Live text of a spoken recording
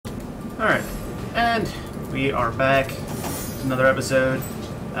Alright, and we are back. Another episode.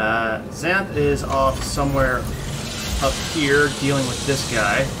 Xanth is off somewhere up here dealing with this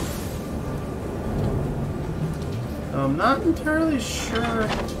guy. I'm not entirely sure.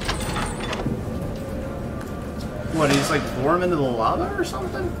 What, he's like lure him into the lava or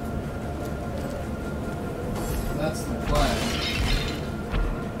something? That's the plan.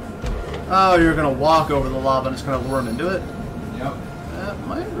 Oh, you're gonna walk over the lava and it's gonna lure him into it? Yep. That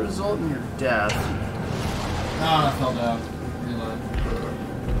might result in your death. Ah, I fell down. Reload.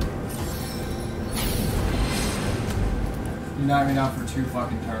 You knocked me down for 2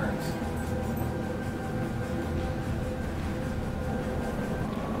 fucking turns.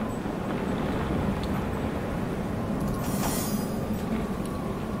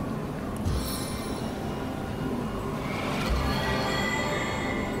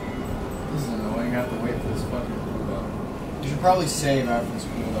 This is annoying. I have to wait for this fucking cooldown. You should probably save after this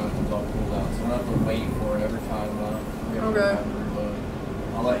cooldown comes off cooldown, so I don't have to wait for it every time we have to reload.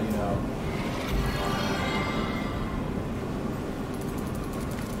 I'll let you know.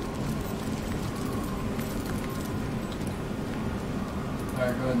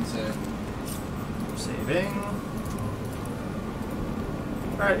 Alright, go ahead and save. Saving.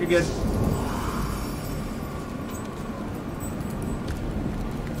 Alright, you're good.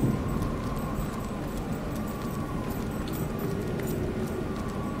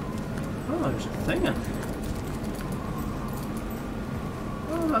 Oh, there's a thing in there.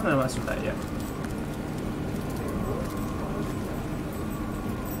 Oh, I'm not gonna mess with that yet.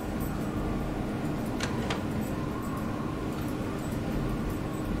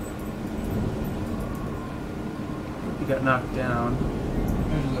 He got knocked down.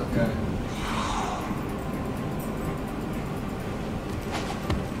 Which is okay.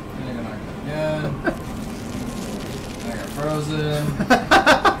 And I got knocked down again. And I got frozen.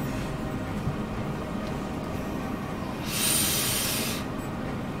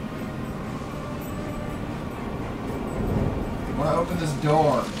 I want to open this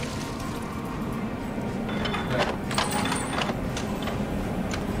door. Okay.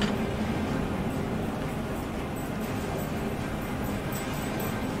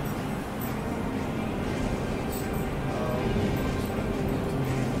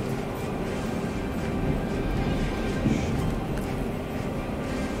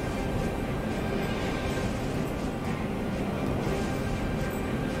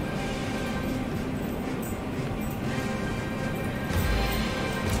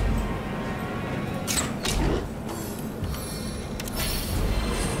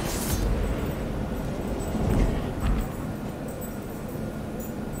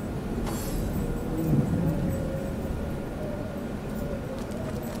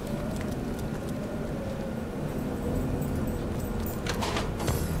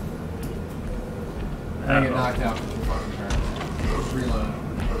 I get knocked out for 2 fucking turns. Reload.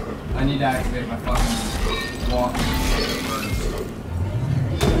 I need to activate my fucking walking shit first.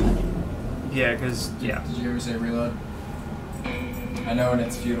 Yeah, because, yeah. Did you ever say reload? I know, and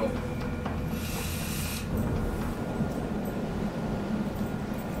it's futile.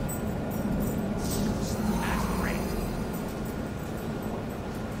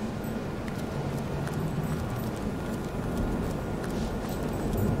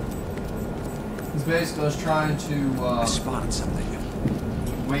 Basically, I was trying to I spotted something.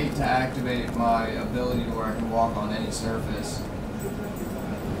 wait to activate my ability to where I can walk on any surface.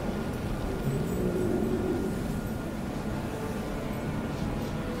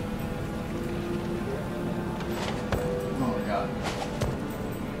 Oh my god.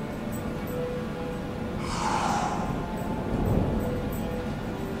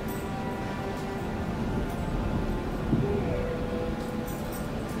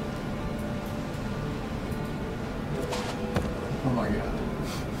 Oh my god.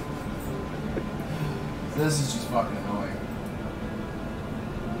 This is just fucking annoying.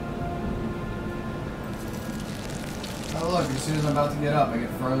 Oh look, as soon as I'm about to get up, I get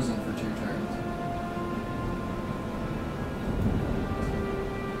frozen for 2 turns.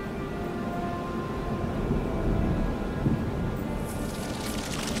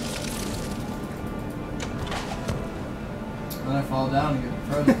 And then I fall down and get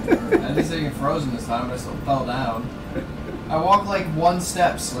frozen. I didn't say get frozen this time, but I still fell down. I walk like 1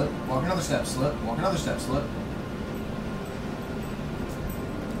 step, slip, walk another step, slip, walk another step, slip.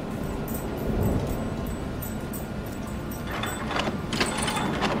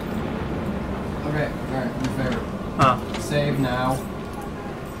 Okay, alright, your favorite. Huh. Save now.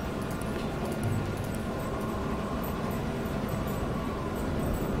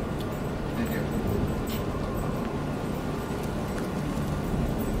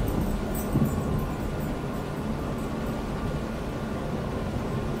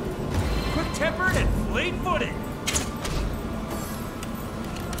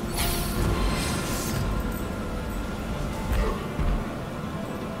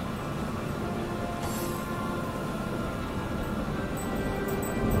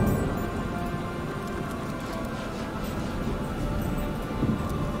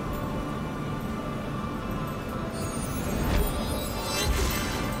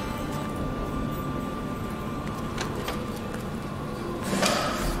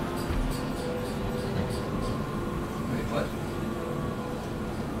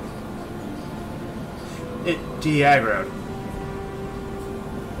 de-aggroed.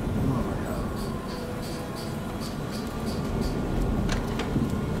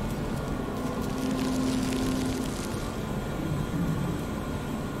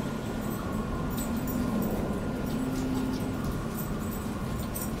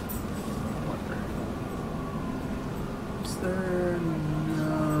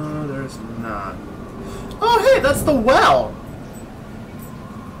 That's the well!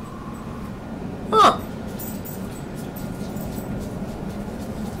 Huh.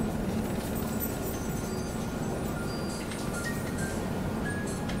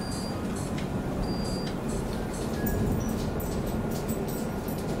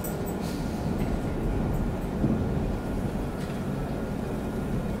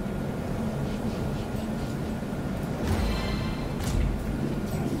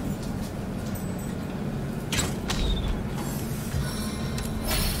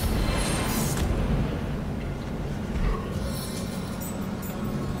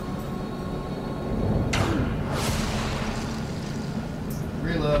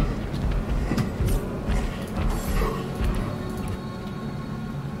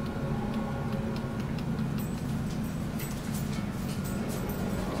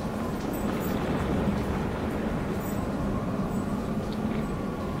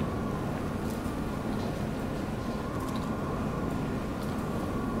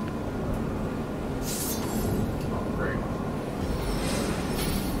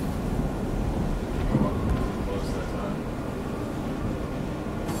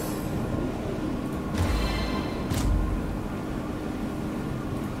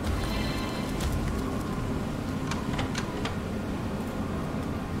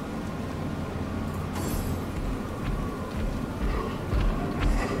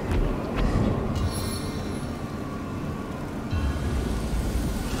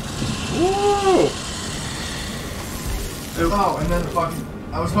 Oh, and then the fucking...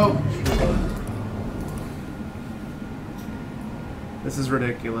 I was hoping. This is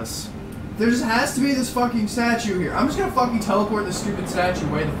ridiculous. There just has to be this fucking statue here. I'm just gonna fucking teleport this stupid statue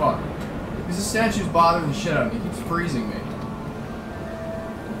way the fuck. Because this statue's bothering the shit out of me. It keeps freezing me.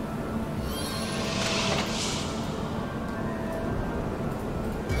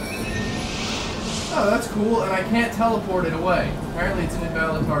 Oh, that's cool, and I can't teleport it away. Apparently it's an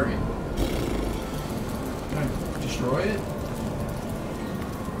invalid target. Can I destroy it?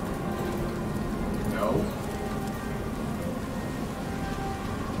 No.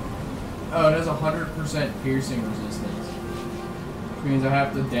 Oh, it has 100% piercing resistance. Which means I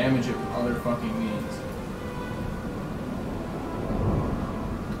have to damage it with other fucking means.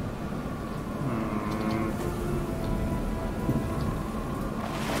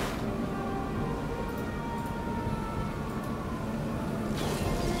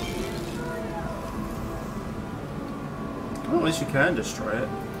 Well, at least you can destroy it.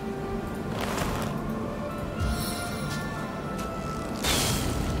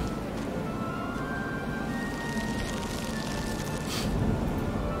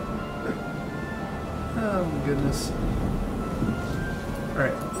 Oh, goodness.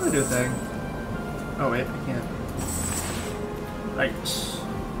 Alright, I'm gonna do a thing. Oh, wait, I can't. Right.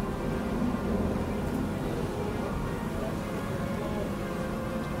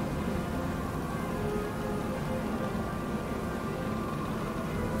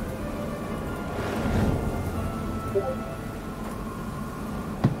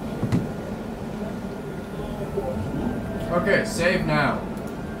 Okay, save now.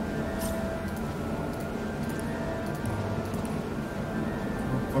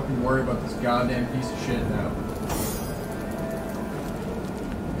 Don't fucking worry about this goddamn piece of shit now.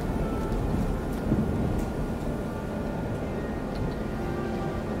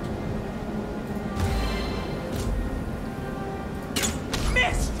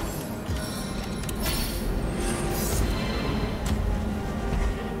 Missed!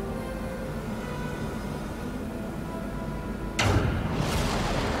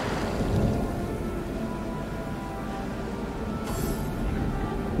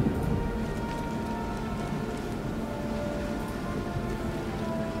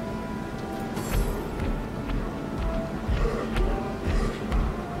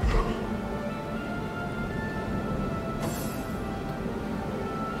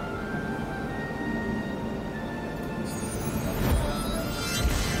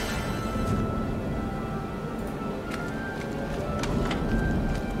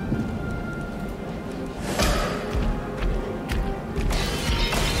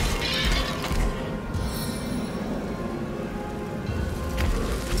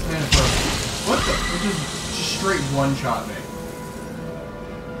 What the? It just straight one-shot me.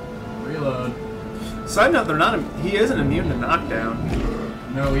 Reload. Side note, they're not. He isn't immune to knockdown.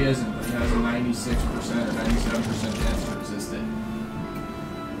 No, he isn't, but he has a 96% or 97% chance to resist it.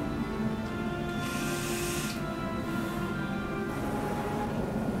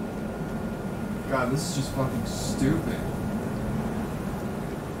 God, this is just fucking stupid.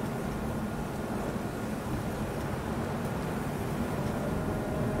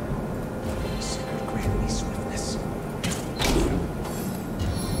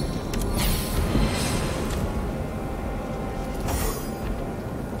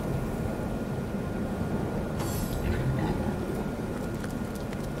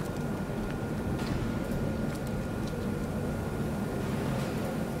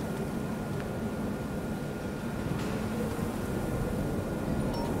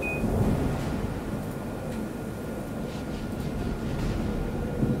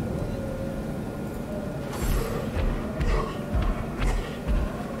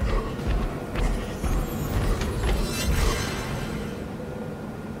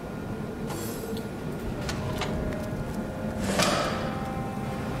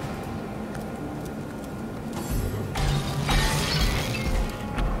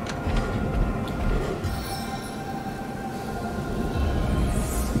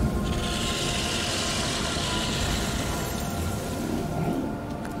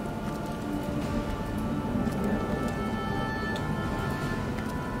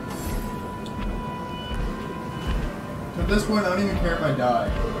 At this point, I don't even care if I die.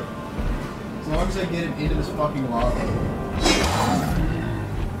 As long as I get him into this fucking lava.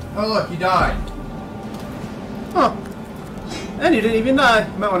 Oh look, he died. Huh. And you didn't even die.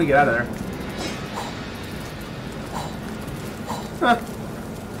 You might want to get out of there. Huh.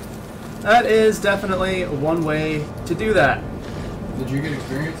 That is definitely one way to do that. Did you get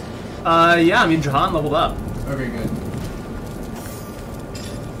experience? Yeah, I mean, Jahan leveled up. Okay, good.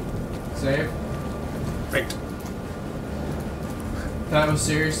 Save. Great. That was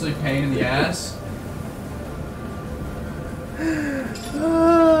seriously pain in the ass.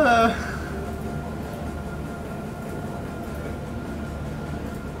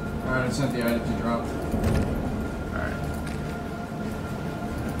 Alright, I sent the items you dropped. Alright.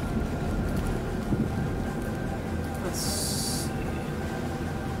 Let's see.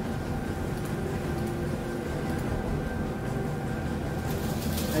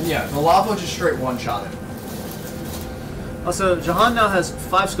 And yeah, the lava just straight one-shot him. Also, Jahan now has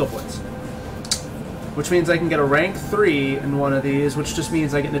 5 skill points, which means I can get a rank 3 in one of these, which just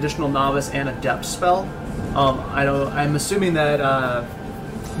means I get an additional novice and a depth spell. I'm assuming that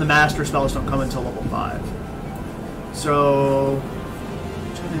the master spells don't come until level 5. So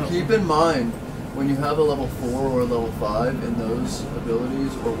keep in mind when you have a level 4 or a level 5 in those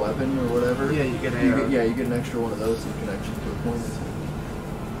abilities or weapon or whatever. Yeah, you get you get an extra one of those in connection to a point.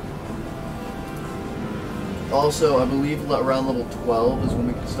 Also, I believe around level 12 is when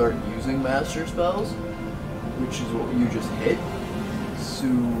we can start using master spells, which is what you just hit. So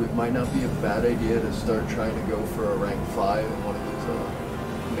it might not be a bad idea to start trying to go for a rank 5 in one of these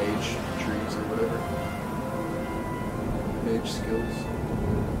mage trees or whatever. Mage skills.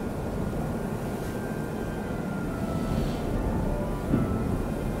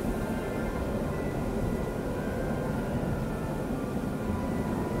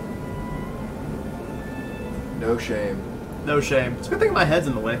 No shame. No shame. It's a good thing my head's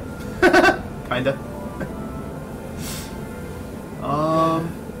in the way. Kinda.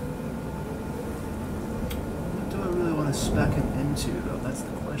 What do I really want to spec him into, though? That's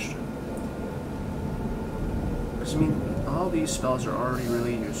the question. Because, I mean, all these spells are already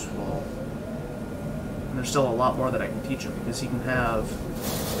really useful. And there's still a lot more that I can teach him, because he can have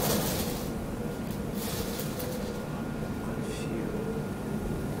quite a few.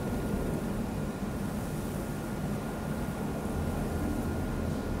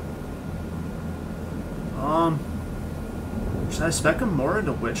 Should I spec him more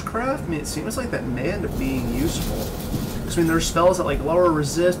into witchcraft? I mean, it seems like that may end up being useful. Because, I mean, there's spells that, like, lower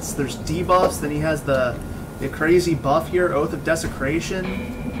resists, there's debuffs, then he has the crazy buff here, Oath of Desecration.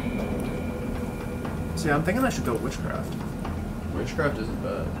 So, yeah, I'm thinking I should go witchcraft. Witchcraft isn't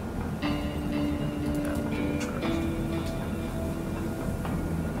bad. Yeah, witchcraft.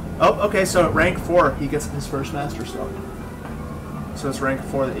 Oh, okay, so at rank 4, he gets his first master stuff. So it's rank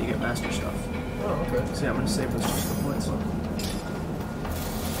 4 that you get master stuff. Oh, okay. So, yeah, I'm going to save those just for points.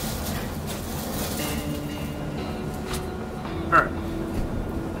 Alright.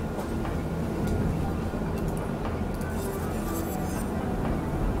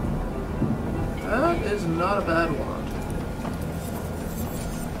 That is not a bad wand.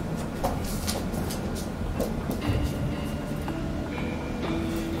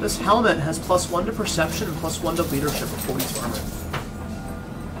 this helmet has +1 to perception and +1 to leadership before each armor.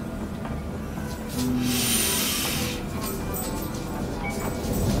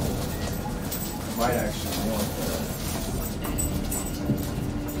 I might actually want that.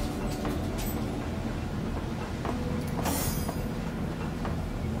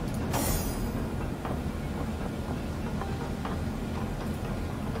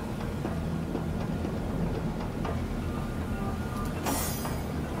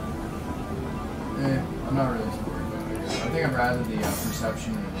 I'm not really too worried about it. I think I'd rather the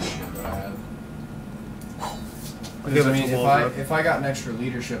perception and leadership that I have. Because, I mean, if I got an extra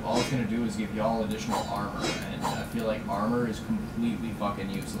leadership, all it's going to do is give y'all additional armor, and I feel like armor is completely fucking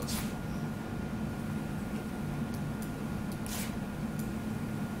useless.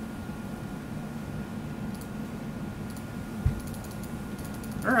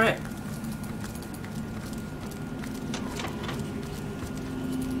 Alright.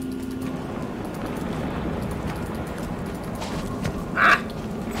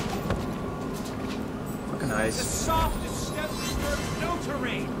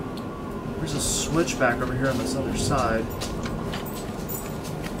 There's a switchback over here on this other side.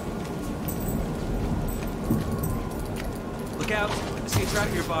 Look out! I see a trap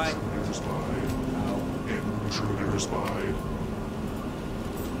nearby. There is by. Intruder is by.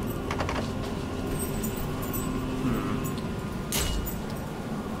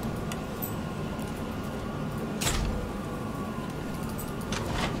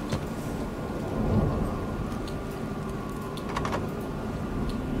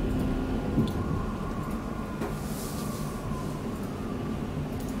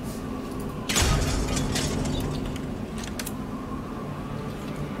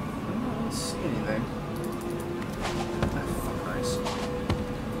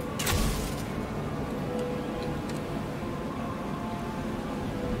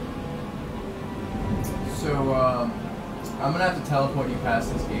 So, I'm gonna have to teleport you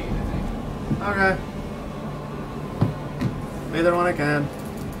past this gate, I think. Okay. Either one I can.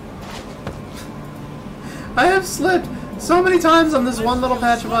 I have slipped so many times on this one little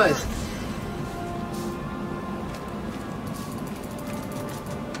patch of ice.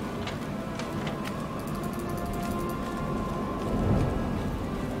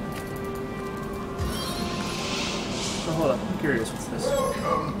 So hold up, I'm curious, what's this?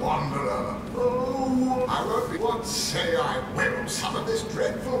 Welcome, wanderer. Oh, I won't be what say I will summon this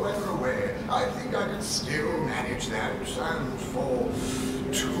dreadful weather away. I think I can still manage that, and for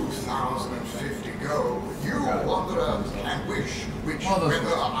 2,050 gold, you, wanderer, can wish which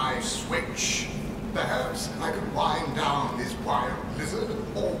weather I switch. Perhaps I could wind down this wild blizzard,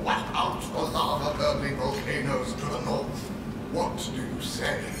 or whack out the lava-burning volcanoes to the north. What do you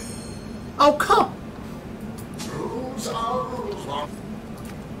say? Oh, come! Rules are rules,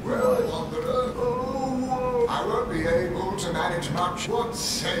 well, wanderer, oh, I won't be able to manage much. What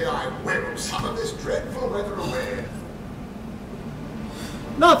say I will summon this dreadful weather away?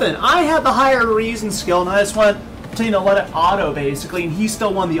 Nothing. I had the higher reason skill, and I just went to, you know, let it auto, basically, and he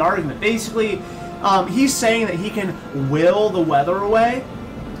still won the argument. Basically, he's saying that he can will the weather away,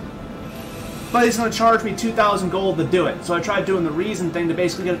 but he's going to charge me 2,000 gold to do it. So I tried doing the reason thing to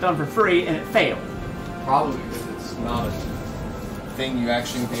basically get it done for free, and it failed. Probably because it's not a thing you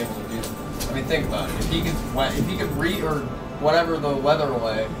actually be able to do. I mean, think about it. If he could read or whatever the weather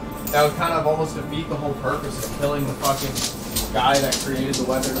away, that would kind of almost defeat the whole purpose of killing the fucking guy that created the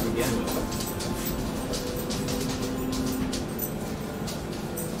weather to begin with.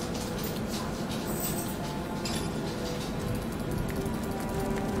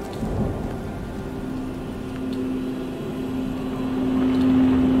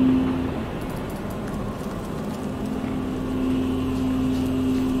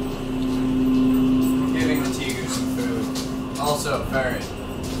 Also, Ferry,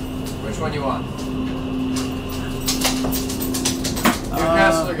 which one you want?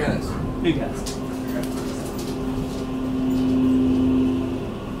 Newcastle or Guinness? Newcastle.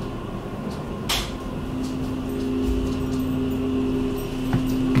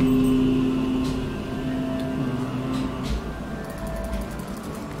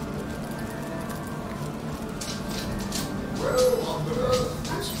 Well, wanderer,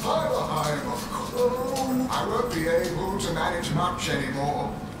 this Firelheim, of course, I won't be able to manage much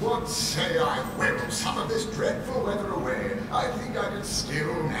anymore. What say I will summon this dreadful weather away? I think I can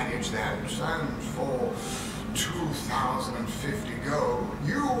still manage that, and for 2,050 gold,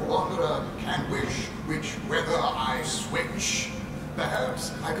 you, wanderer, can wish which weather I switch.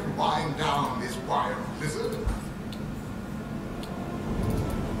 Perhaps I could wind down this wild blizzard.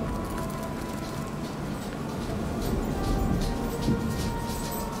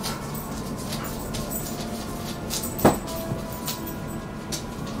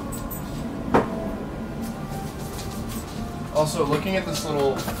 Also, looking at this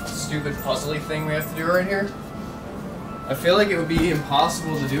little stupid puzzly thing we have to do right here, I feel like it would be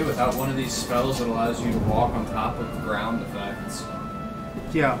impossible to do without one of these spells that allows you to walk on top of the ground effects.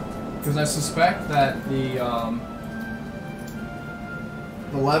 Yeah. Because I suspect that the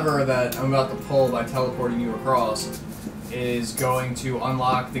lever that I'm about to pull by teleporting you across is going to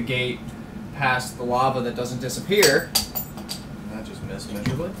unlock the gate past the lava that doesn't disappear. That just missed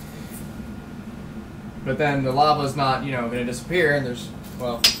miserably. But then the lava's not, you know, going to disappear, and there's,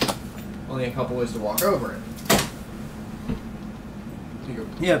 well, only a couple ways to walk over it.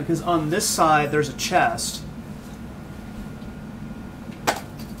 Yeah, because on this side there's a chest.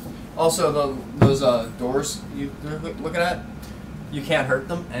 Also, those doors you're looking at, you can't hurt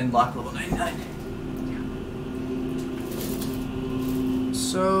them, and lock level 99.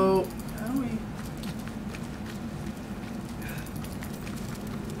 So, how do we...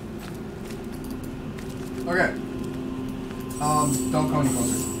 Okay. Don't come any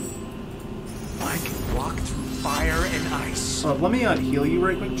closer. I can walk through fire and ice. let me heal you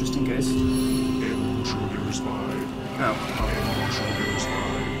right quick, just in case. Intruder spied. Oh. Intruder spied.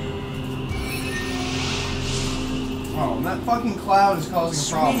 Oh, and that fucking cloud is causing a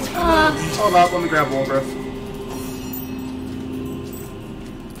problem. Hold up, let me grab Wolgraf.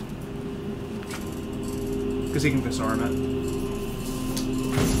 Because he can disarm it.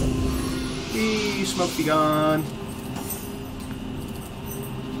 Eee, smoke be gone.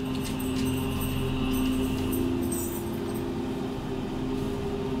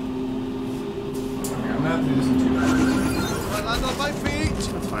 Okay, I'm gonna have to do this in 2 minutes. I land on my feet.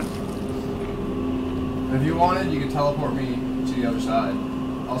 That's fine. If you wanted, you could teleport me to the other side.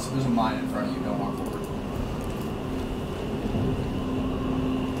 Also, there's a mine in front of you. Don't walk forward.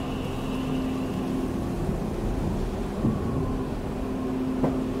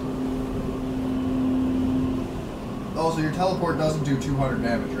 Also, your teleport doesn't do 200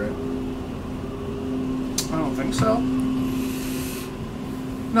 damage, right? I don't think so.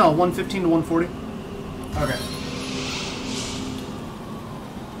 No, 115 to 140. Okay.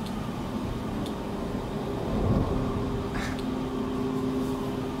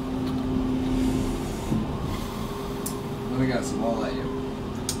 Let me guess, won't let you.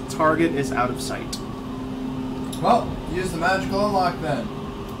 Target is out of sight. Well, use the magical unlock then.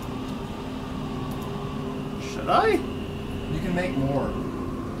 Should I? You can make more.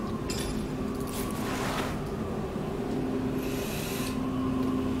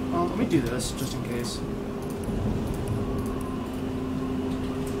 Well, let me do this, just in case.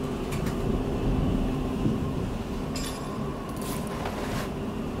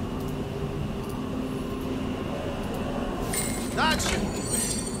 That should do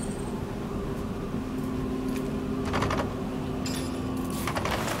it.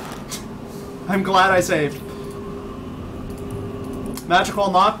 I'm glad I saved. Magical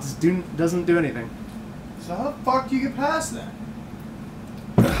unlock doesn't do anything. So how the fuck do you get past that?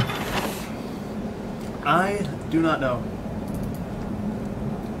 I do not know.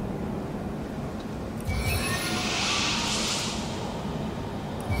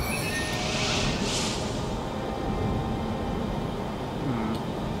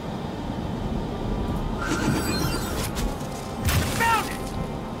 Found it.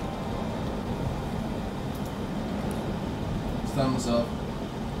 Stun myself.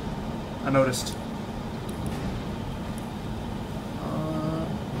 I noticed.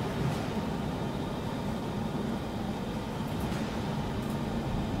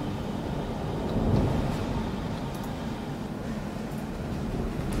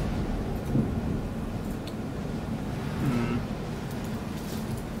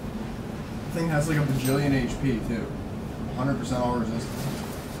 Thing has like a bajillion HP too. 100% all resistance.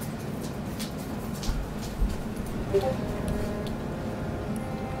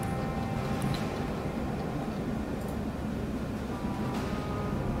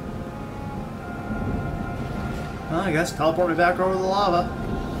 Well, I guess teleport me back over the lava.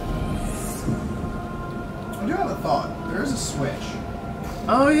 I do have a thought. There is a switch.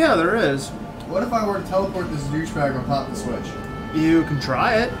 Oh yeah, there is. What if I were to teleport this douchebag on top of the switch? You can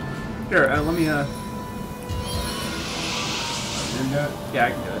try it. Here, let me, You can do it? yeah,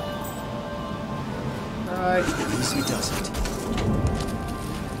 I can do it. Alright, easy does it.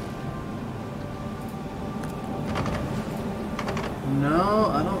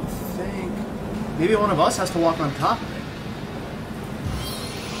 No, I don't think... Maybe one of us has to walk on top of it.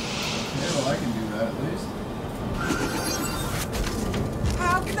 Yeah, well I can do that at least.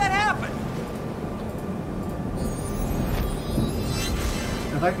 How can that happen?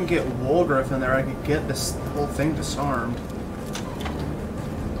 If I can get Wolgraf in there, I could get this whole thing disarmed.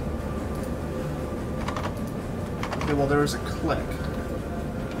 Okay, well there is a click.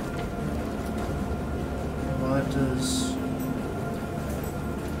 What does...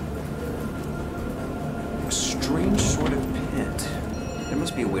 A strange sort of pit. There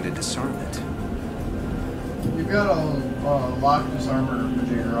must be a way to disarm it. You've got a lock disarmer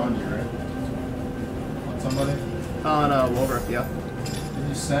majigger on you, right? On somebody? On Wolverine, yeah. If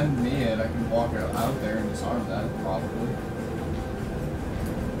you send me it, I can walk out there and disarm that, probably.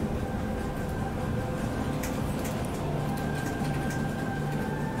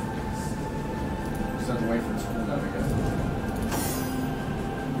 Just have to wait for its cooldown, I guess.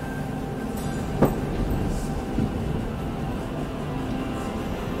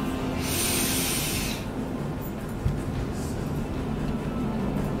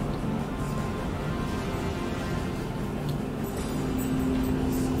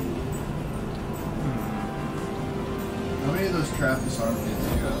 Trap disarm kits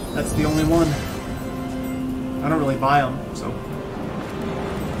you have? That's the only one. I don't really buy them, so.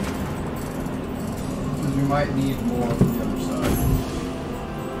 Because you might need more from the other side.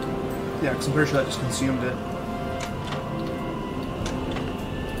 Yeah, because I'm pretty sure that just consumed it.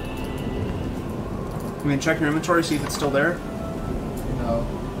 I mean, check your inventory, see if it's still there. No.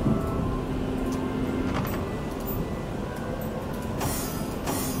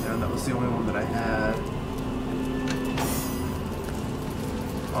 Yeah, that was the only one that I had.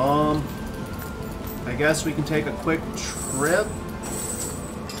 I guess we can take a quick trip.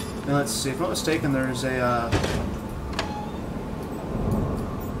 And let's see, if I'm not mistaken, there's a,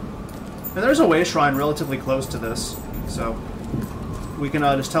 and there's a way shrine relatively close to this. So, we can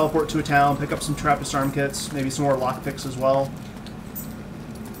just teleport to a town, pick up some trap disarm kits, maybe some more lockpicks as well.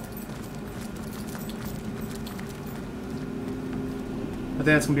 I think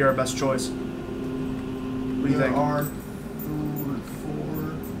that's going to be our best choice. What do you think?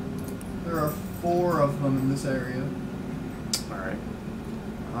 There are 4 of them in this area. Alright.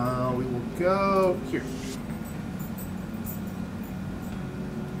 We will go here.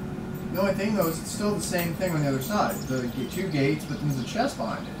 The only thing, though, is it's still the same thing on the other side. The 2 gates, but there's a chest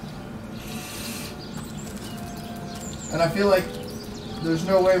behind it. And I feel like there's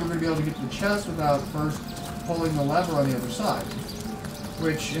no way we're going to be able to get to the chest without first pulling the lever on the other side.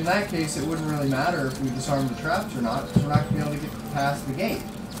 Which, in that case, it wouldn't really matter if we disarmed the traps or not, because we're not going to be able to get past the gate.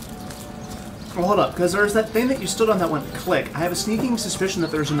 Well, hold up, because there's that thing that you stood on that went click. I have a sneaking suspicion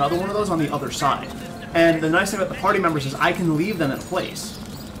that there's another one of those on the other side. And the nice thing about the party members is I can leave them in place.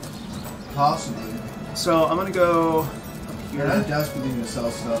 Possibly. So I'm going to go up here. I'm desperately need to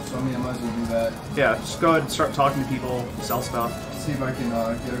sell stuff, so I mean, I might as well do that. Yeah, just go ahead and start talking to people, sell stuff. See if I can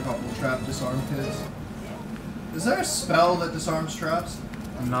get a couple of trap disarm kits. Is there a spell that disarms traps?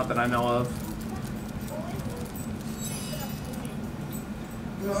 Not that I know of.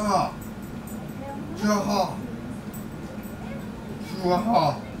 Ah! Jaha!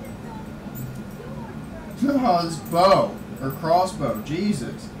 Jaha! Jaha, this bow. Or crossbow.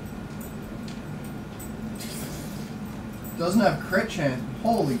 Jesus. Doesn't have crit chance.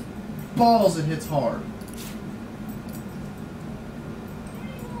 Holy balls, it hits hard.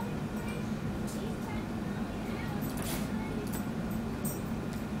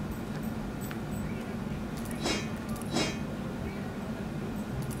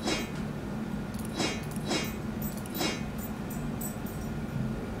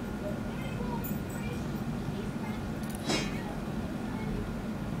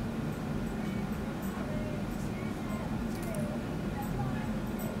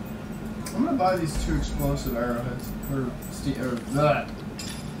 I'm gonna buy these 2 explosive arrowheads, or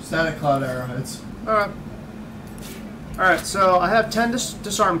static cloud arrowheads. Alright. Alright, so I have 10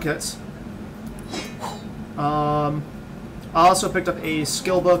 disarm kits. I also picked up a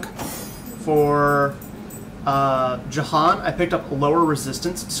skill book for Jahan. I picked up a lower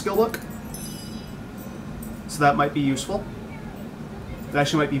resistance skill book. So that might be useful. It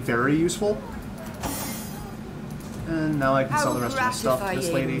actually might be very useful. And now I can sell the rest of the stuff to this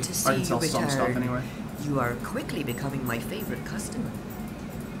lady. I can sell some stuff anyway. You are quickly becoming my favorite customer.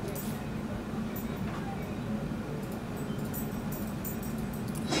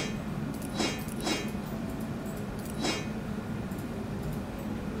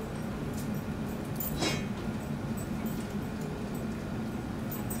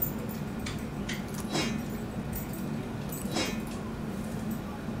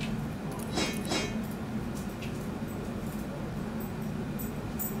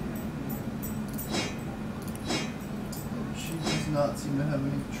 Not seem to have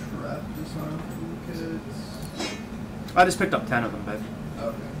any trap disarm kits. I just picked up 10 of them, babe.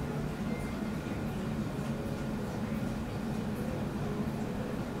 Okay.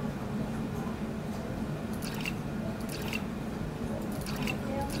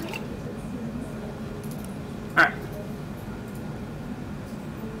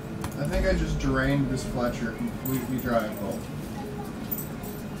 drained this Fletcher completely dry of gold.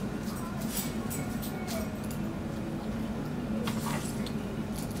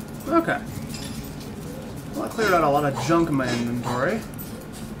 Okay. Well, I cleared out a lot of junk in my inventory.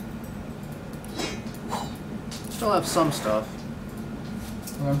 Still have some stuff.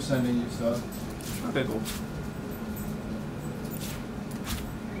 I'm sending you stuff. Okay, cool.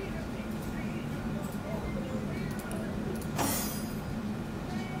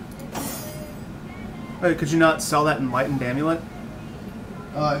 Wait, could you not sell that Enlightened Amulet?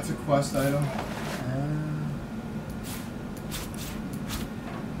 It's a quest item.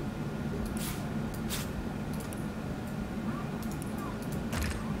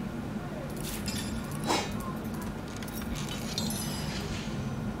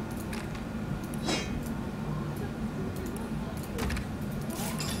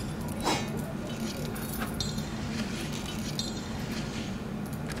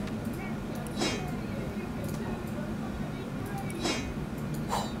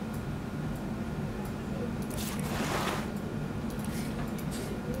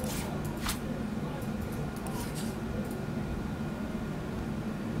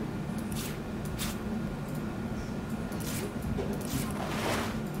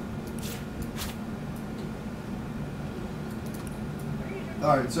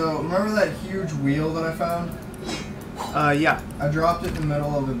 Alright, so remember that huge wheel that I found? Yeah. I dropped it in the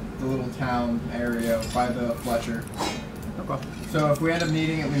middle of the little town area by the Fletcher. Okay. So if we end up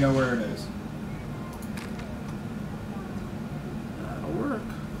needing it, we know where it is. That'll work.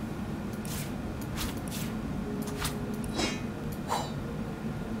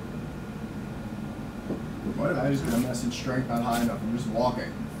 Why did I just get a message strength not high enough? I'm just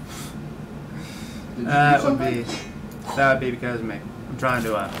walking. Did you do That something? would be because of me. I'm trying to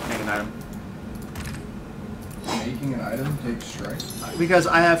make an item. Making an item takes strength? Because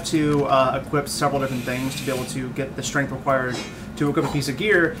I have to equip several different things to be able to get the strength required to equip a piece of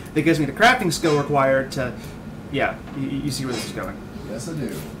gear that gives me the crafting skill required to... Yeah, you see where this is going. Yes, I do.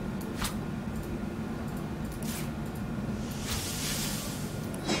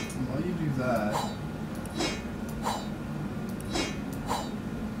 While you do that...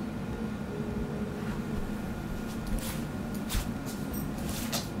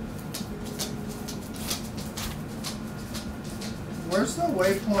 Where's the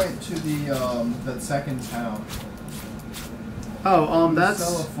waypoint to the that second town? Oh, that's...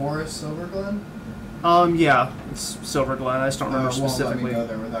 Stella Forest, Silver Glen? Yeah, it's Silver Glen. I just don't remember specifically. Won't let me go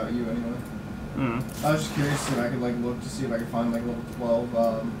there without you anyway. Mm. I was just curious if I could like look to see if I could find like level 12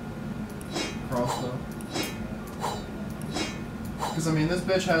 crossbow. Because I mean, this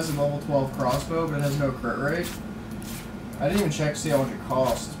bitch has a level 12 crossbow, but it has no crit rate. I didn't even check to see how much it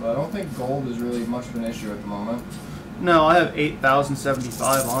costs, but I don't think gold is really much of an issue at the moment. No, I have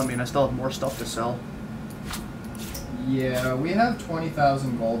 8,075 on me, and I still have more stuff to sell. Yeah, we have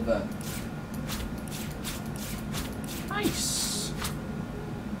 20,000 gold then. Nice.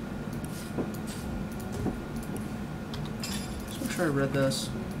 Just make sure I read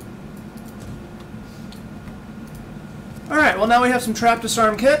this. Alright, well now we have some trap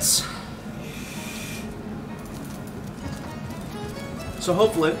disarm kits. So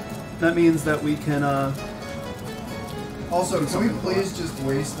hopefully, that means that we can, Also, can we please just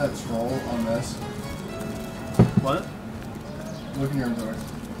waste that scroll on this? What? Look in your inventory.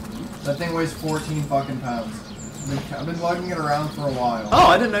 That thing weighs 14 fucking pounds. I've been lugging it around for a while. Oh,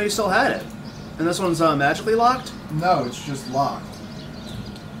 I didn't know you still had it. And this one's magically locked? No, it's just locked.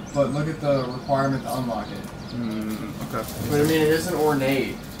 But look at the requirement to unlock it. Okay. But I mean, it isn't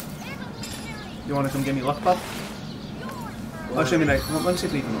ornate. You want to come give me luck buff? Actually, I mean, let me see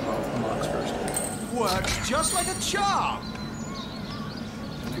if we can unlock first. Works just like a charm.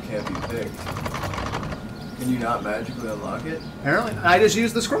 It can't be picked. Can you not magically unlock it? Apparently, I just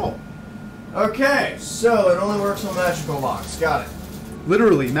used the scroll. Okay, so it only works on magical locks. Got it.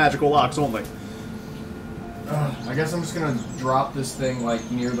 Literally, magical locks only. I guess I'm just gonna drop this thing like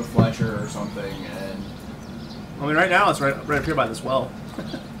near the Fletcher or something, and I mean, right now it's right up here by this well.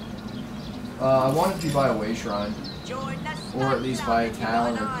 I want it to be by a way shrine, or at least by a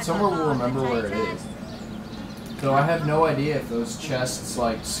town, or somewhere we'll remember where it is. So I have no idea if those chests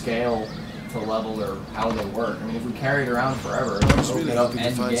like scale to level or how they work. I mean, if we carry it around forever, it'll open it up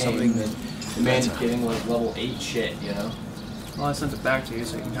end game, and the man's getting like level 8 shit, you know? Well, I sent it back to you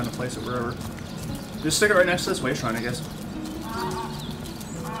so you can kind of place it wherever. Just stick it right next to this way shrine, I guess.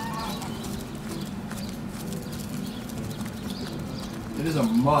 It is a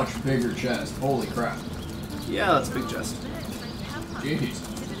much bigger chest. Holy crap. Yeah, that's a big chest. Jeez.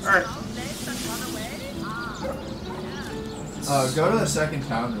 Alright. Go to the second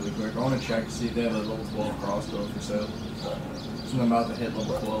town really quick. I want to check to see if they have a level 12 crossbow for sale. So I'm about to hit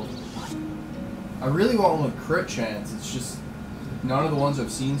level 12. I really want one with crit chance. It's just none of the ones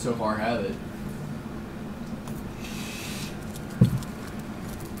I've seen so far have it.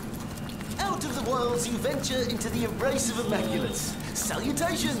 Out of the wilds, you venture into the embrace of immaculates.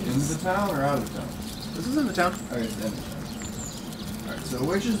 Salutations! In the town or out of town? This is in the town. Okay, it's in the town. Alright, so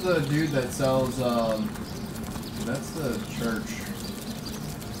which is the dude that sells, that's the church.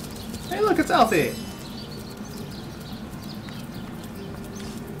 Hey, look, it's Alfie.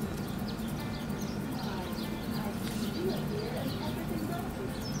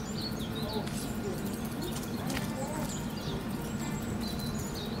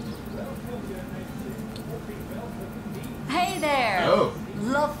 Hey there. Oh.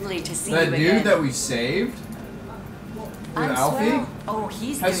 Lovely to see That you dude again. that we saved? With I'm Alfie? swell. Oh,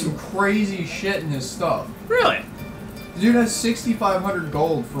 he's has doing... some crazy shit in his stuff. Really? The dude has 6,500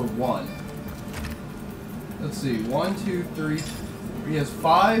 gold for one. Let's see, 1, 2, 3. He has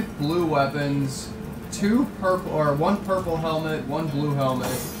 5 blue weapons, 2 purple, or 1 purple helmet, 1 blue helmet,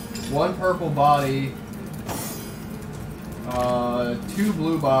 1 purple body, 2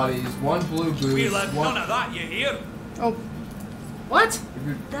 blue bodies, 1 blue boots. We'll have none of that, you hear? Oh. What?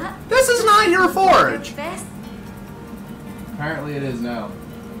 That... This is not your forge! Best... Apparently it is now.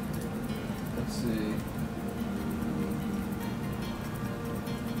 Let's see.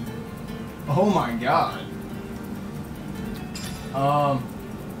 Oh my god.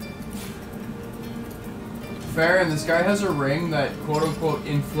 Farron, this guy has a ring that quote-unquote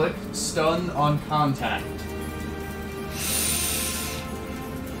inflict stun on contact.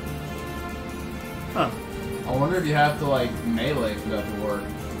 Huh. I wonder if you have to, like, melee for that to work.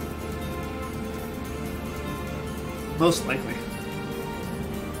 Most likely.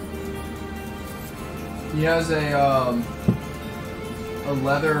 He has a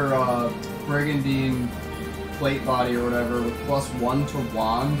leather, brigandine plate body or whatever with +1 to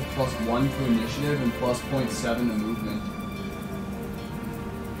wand, +1 to initiative, and +0.7 to movement.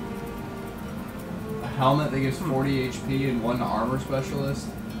 A helmet that gives 40 HP and 1 to armor specialist.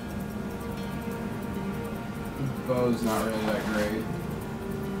 The bow's not really that great.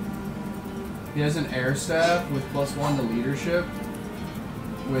 He has an air staff with +1 to leadership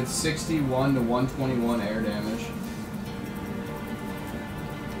with 61 to 121 air damage.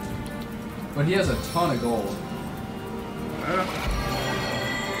 But he has a ton of gold.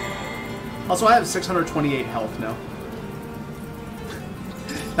 Also, I have 628 health now.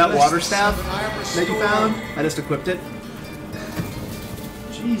 That water staff that you found, I just equipped it.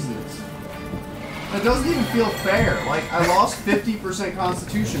 Jesus. That doesn't even feel fair. Like, I lost 50%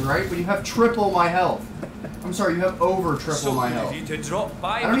 constitution, right? But you have triple my health. I'm sorry, you have over triple my health. To drop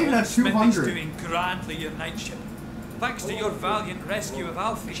by I don't even have 200. doing grandly your nightship. Thanks to your valiant rescue of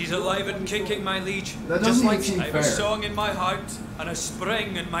Alfie. She's alive and kicking, my liege. That Just doesn't like even seem I've fair. a song in my heart and a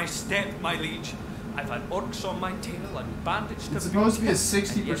spring in my step, my liege. I've had orcs on my tail and bandaged It's supposed to be a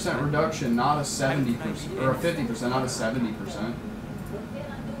 60% reduction, not a 70%, or a 50%, not a 70%.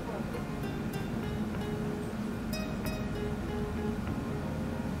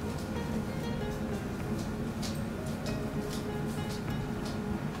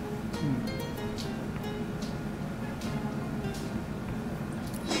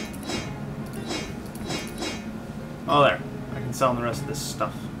 Oh, there. I can sell the rest of this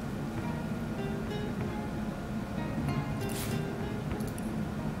stuff.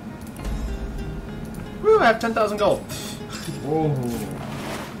 Woo, I have 10,000 gold. Whoa.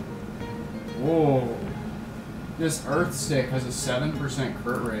 Whoa. This earth stick has a 7%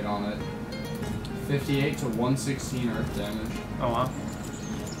 crit rate on it. 58 to 116 earth damage. Oh, wow.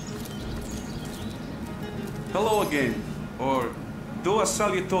 Hello again, or do a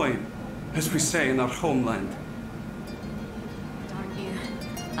salutoin, as we say in our homeland. Darn you.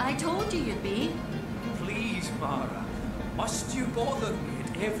 I told you you'd be. Please, Mara. Must you bother me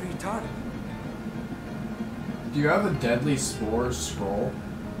at every turn? Do you have a deadly spores scroll?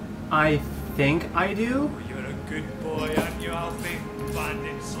 I think I do. Oh, you're a good boy, aren't you, Alfie?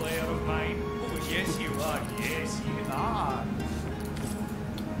 Bandit slayer of mine. Oh, yes, you are. Yes, you are.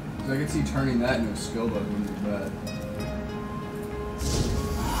 I can see turning that into a skill that wouldn't be bad.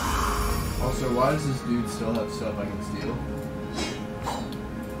 Also, why does this dude still have stuff I can steal?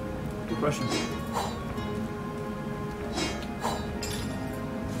 Good question.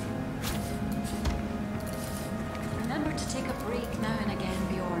 Remember to take a break now and again,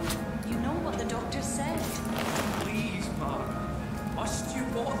 Bjorn. You know what the doctor said. Please, Mara. Must you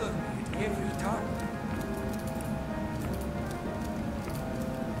bother me at every turn?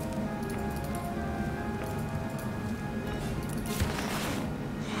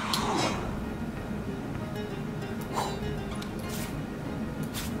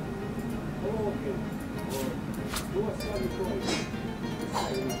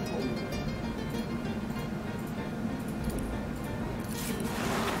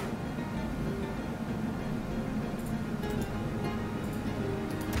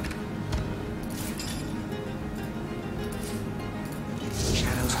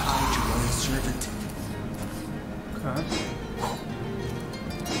 Shadows hide your royal servant. Okay.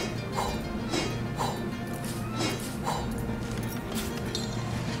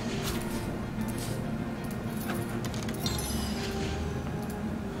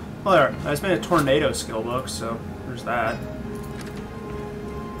 Well, there. I just made a tornado skill book, so there's that.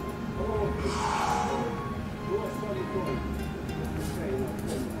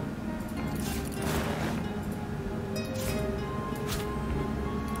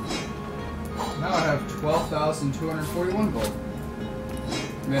 Now I have 12,241 gold.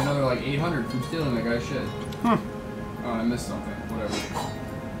 I made another like 800 from stealing that guy's shit. Hmm. Oh, I missed something. Whatever.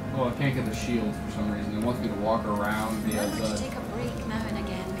 Well, I can't get the shield for some reason. It wants me to walk around the Remember to outside. take a break now and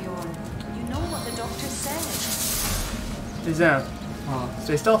again, Bjorn. You know what the doctor said. He's down.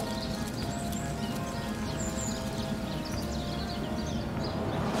 Stay still.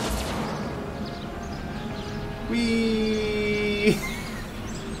 Whee!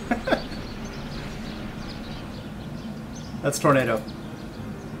 That's tornado.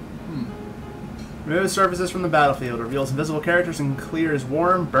 Removes surfaces from the battlefield, reveals invisible characters, and clears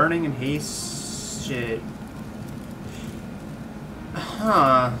warm, burning, and haste shit.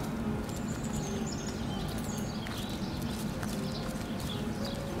 Huh.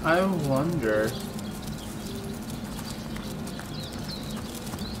 I wonder.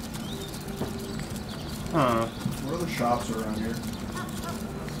 Huh. Where are the shops around here?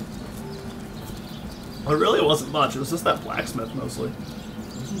 It really wasn't much. It was just that blacksmith mostly.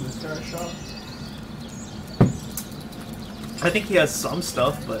 Isn't this guy's shop? I think he has some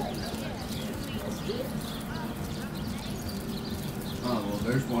stuff, but Oh, well,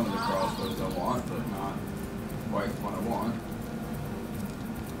 there's one of the crossbows I want, but not quite what I want.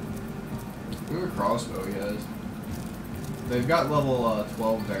 Look at the crossbow he has. They've got level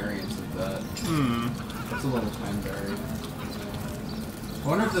 12 variants of that. That's a level 10 variant. I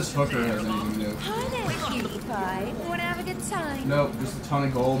wonder if this hooker has anything new. Hi there, cutie pie. Wanna have a good time? Nope, just a ton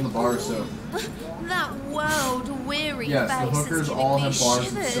of gold in the bar of soap. That world-weary Yes, face the hookers is giving all me have bars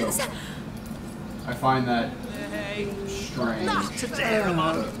shivers. of soap. I find that strange. Not today,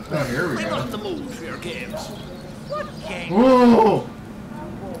 Ramon. Oh, here we I'm go. not in the mood for your games. What game? Whoa!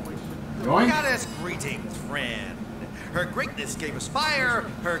 Yoink. Goddess, greetings, friend. Her greatness gave us fire,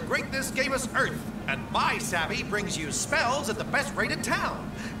 her greatness gave us earth, and my savvy brings you spells at the best rate in town.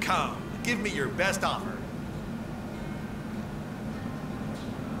 Come, give me your best offer.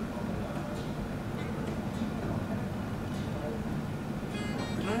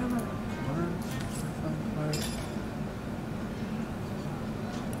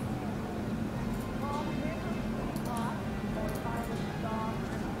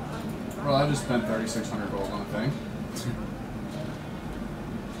 Well, I just spent 3,600 gold on a thing.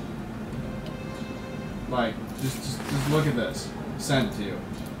 Like, just look at this. Send it to you.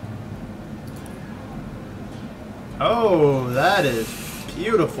 oh, that is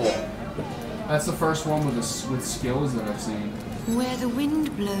beautiful. That's the first one with skills that I've seen. Where the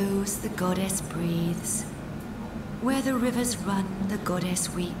wind blows, the goddess breathes. Where the rivers run, the goddess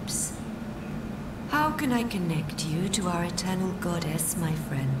weeps. How can I connect you to our eternal goddess, my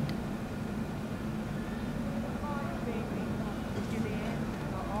friend?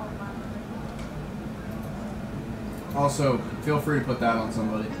 Also, feel free to put that on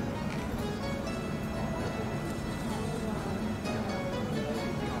somebody.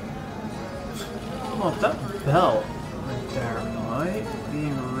 Oh, that belt right there might be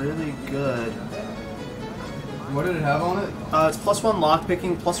really good. What did it have on it? It's +1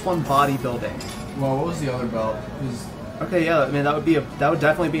 lockpicking, +1 bodybuilding. Well, what was the other belt? Okay, yeah, I mean that would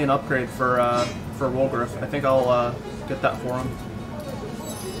definitely be an upgrade for Wolgriff. I think I'll get that for him.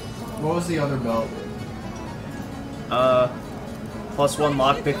 What was the other belt? +1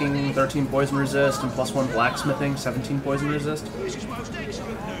 lockpicking, 13 poison resist, and +1 blacksmithing, 17 poison resist. This is most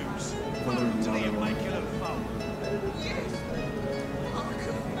excellent news. Well, there was To the another one. immaculate foe.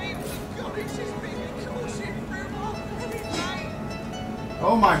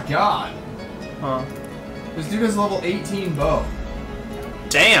 Oh my god! Huh. This dude has level 18 bow.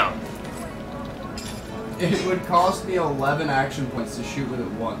 Damn! It would cost me 11 action points to shoot with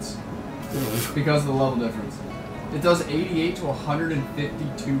it once. Because of the level difference. It does 88 to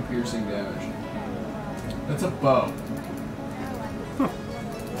 152 piercing damage. That's a bow.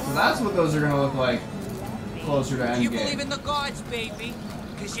 So that's what those are gonna look like closer to Do you endgame. believe in the gods, baby?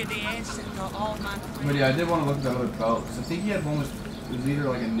 Because you're the answer to all my questions. But yeah, I did want to look at that other belt, because I think he had one with, it was either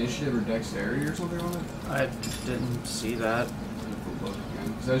like initiative or dexterity or something on it. I didn't see that.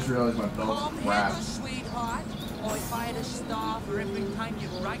 Because I just realized my belt's crap. Sweetheart, or if I had a star for every time you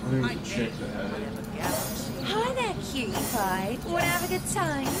write I think my it was a chick name. that had it. Hi there, cutie pie. Wanna have a good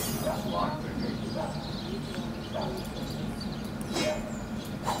time?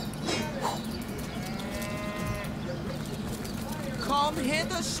 Come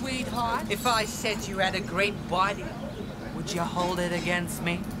hither, sweetheart. If I said you had a great body, would you hold it against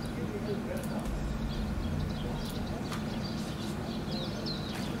me?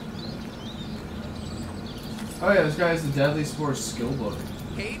 Oh yeah, this guy has the Deadly Spores skill book.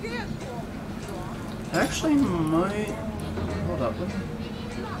 Hey there. Actually, might. Hold up.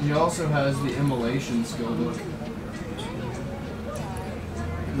 He also has the Immolation skill book.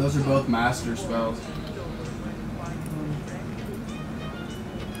 Those are both master spells.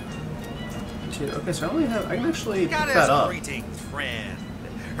 Okay, so I can actually pick Goddess that up. greetings, friend.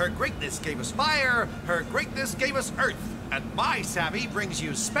 Her greatness gave us fire, her greatness gave us earth, and my savvy brings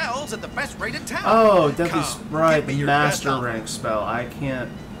you spells at the best rate in town. Oh, Deadly Come, right, give me the your master best rank spell. I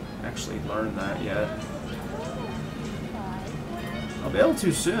can't actually learn that yet. I'll be able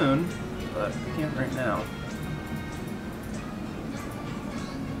to soon, but I can't right now.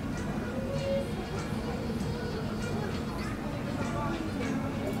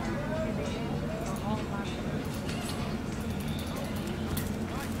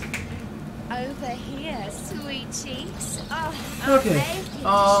 Over here, sweet cheeks. Oh, Okay,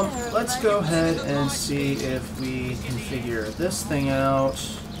 let's go ahead and see if we can figure this thing out.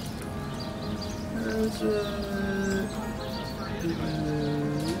 Is it?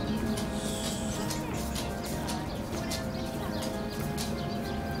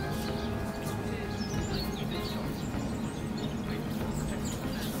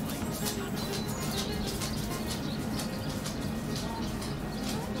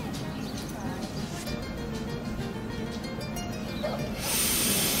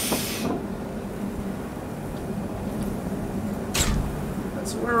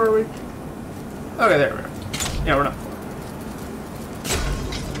 Where were we? Okay, there we are. Yeah, we're not.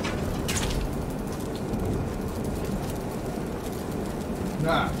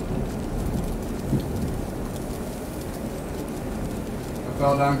 Nah. I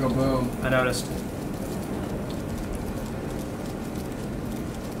fell down, go boom. I noticed.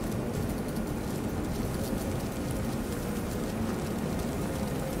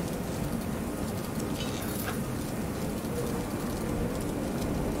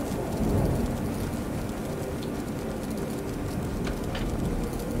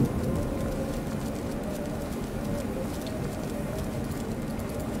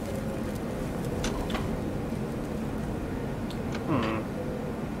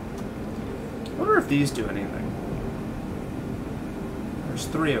 These do anything. There's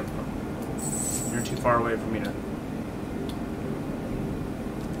 3 of them. You're too far away for me to.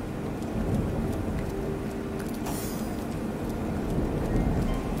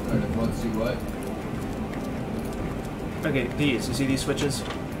 Alright, let's see what. Okay, these. You see these switches?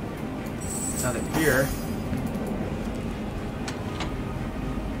 Now they're here.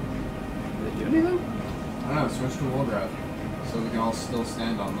 Do they do anything? I don't know, switch to wall grab. So we can all still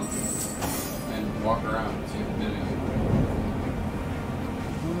stand on them. And walk around and see if it did anything.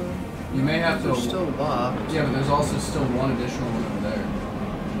 You may have to. They're still locked. Yeah, but there's also still one additional one over there.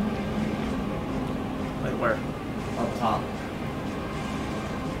 Like where? Up top.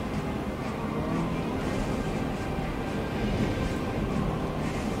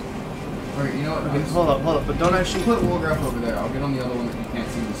 Okay, you know what? Okay, hold up, but don't actually put wall graph over there. I'll get on the other one that you can't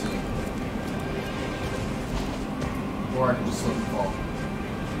seem to see. Or I can just slip and fall.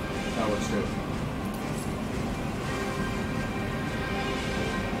 That works too.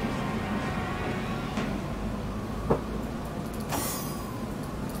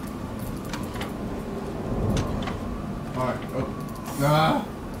 Alright, oh.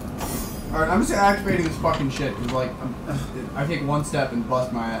 Alright, I'm just activating this fucking shit, because, like, I take one step and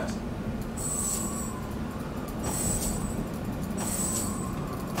bust my ass.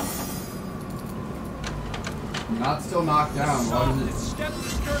 I'm not still knocked down, what is it? Step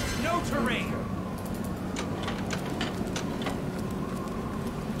disturbs no terrain.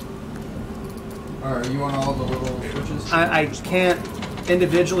 Alright, are you on all the little switches? I can't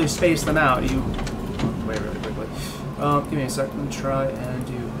individually space them out. You wait really quickly. Give me a second. Let me try and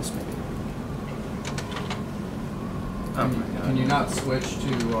do this maybe. Oh my god. Can you not switch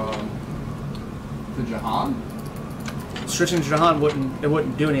to Jahan? Switching to Jahan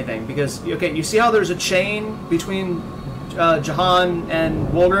wouldn't do anything because okay, you see how there's a chain between Jahan and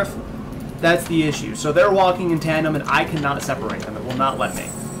Wolgriff, that's the issue. So they're walking in tandem, and I cannot separate them. It will not let me.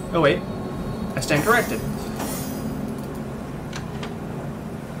 Oh, wait. I stand corrected.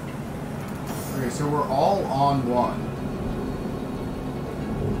 Okay, so we're all on one.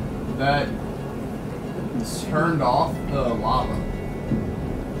 That turned off the lava.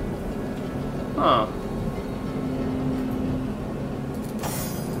 Huh.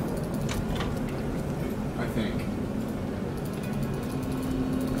 I think.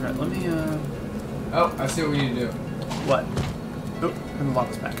 Alright, let me, Oh, I see what we need to do. What? Oh, and the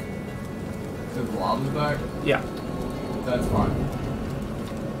lava's back. So the lava's back? Yeah. That's fine.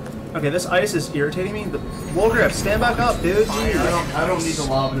 Okay, this ice is irritating me. The Wolgriff, stand back up, dude. I don't need the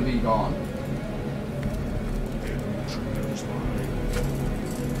lava to be gone.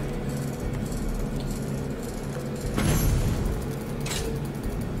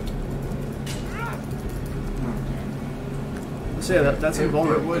 So yeah, that's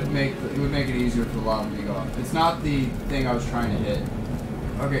invulnerable. It would make it easier for the lava to be gone. It's not the thing I was trying to hit.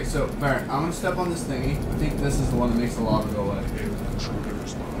 Okay, so Baron, I'm gonna step on this thingy. I think this is the one that makes the lava go away.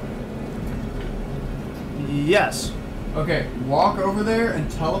 Yes. Okay, walk over there and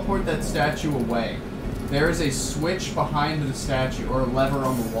teleport that statue away. There is a switch behind the statue, or a lever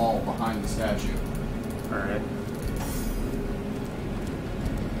on the wall behind the statue. Alright.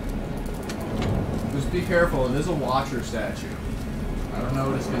 Just be careful, it is a watcher statue. I don't know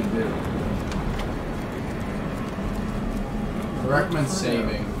what it's gonna do. I recommend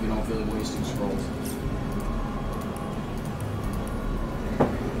saving if you don't feel like wasting scrolls.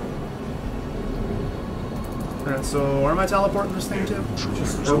 Alright, so where am I teleporting this thing to?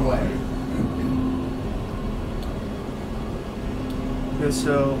 Just away. Okay,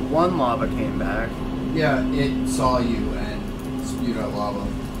 so one lava came back. Yeah, it saw you and spewed out lava.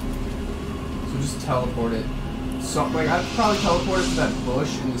 So just teleport it. So, like, I'd probably teleport it to that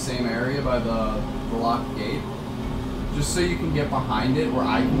bush in the same area by the locked gate. Just so you can get behind it, or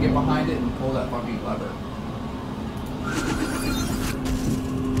I can get behind it and pull that fucking lever.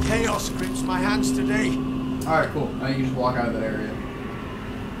 Chaos grips my hands today. Alright, cool. Now you can just walk out of that area.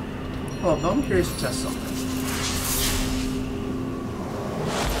 Well, no, I'm curious to test something.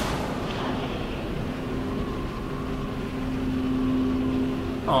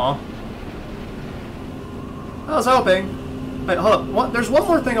 Aw. I was hoping. Wait, hold up. There's one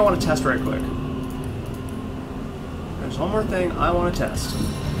more thing I want to test right quick. There's one more thing I want to test.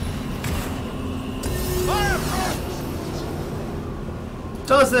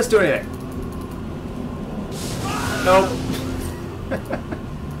 Does this do anything? Nope.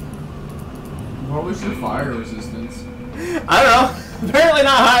 What was your fire resistance? I don't know. Apparently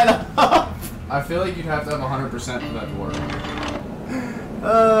not high enough. I feel like you'd have to have 100% for that to work.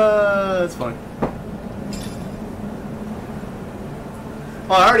 That's funny.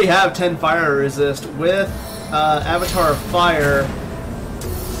 Well, I already have 10 fire resist with Avatar of Fire. I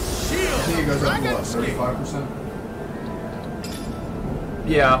think it goes up to what, 35%?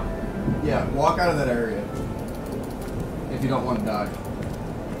 Yeah. Yeah, walk out of that area. If you don't want to die.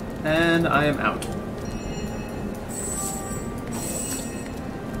 And I am out.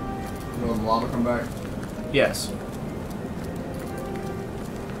 Will the lava come back? Yes.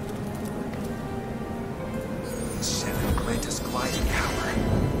 Seven, grant us gliding power.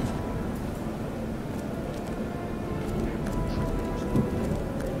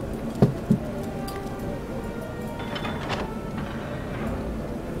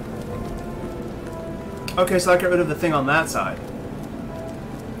 Okay, so I get rid of the thing on that side.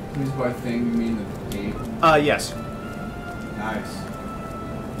 Who's by thing, you mean the gate? Yes. Nice.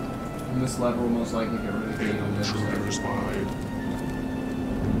 And this lever will most likely get rid of the gate on this side.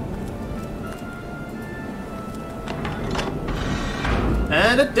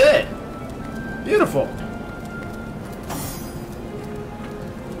 And it did. Beautiful.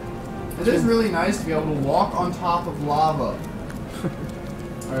 It is really nice to be able to walk on top of lava.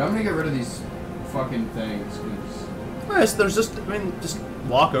 Alright, I'm gonna get rid of these fucking things, because... Nice, there's just, I mean, just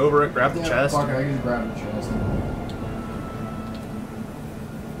walk over it, grab the chest. Fuck it, I can just grab the chest.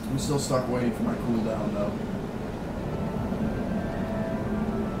 I'm still stuck waiting for my cooldown, though.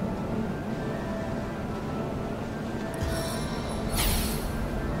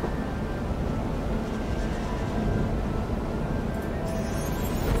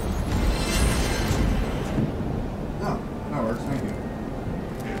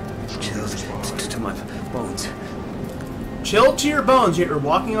 Chill to your bones, you're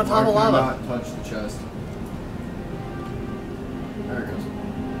walking on top of lava. Not touch the chest. There it goes.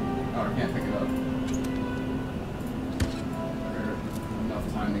 Oh, I can't pick it up. There, enough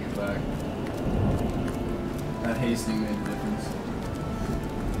time to get back. That hasting made a difference.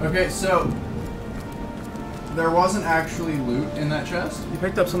 Okay, so there wasn't actually loot in that chest. You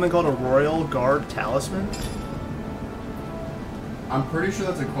picked up something called a Royal Guard Talisman? I'm pretty sure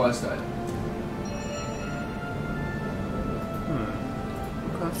that's a quest item.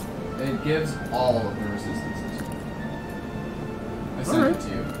 Okay. It gives all of the resistances. I sent it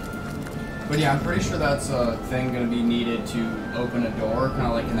to you. But yeah, I'm pretty sure that's a thing going to be needed to open a door, kind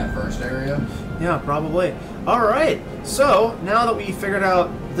of like in that first area. Yeah, probably. Alright, so now that we figured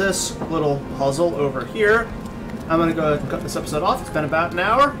out this little puzzle over here, I'm going to go ahead and cut this episode off. It's been about an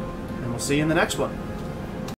hour, and we'll see you in the next one.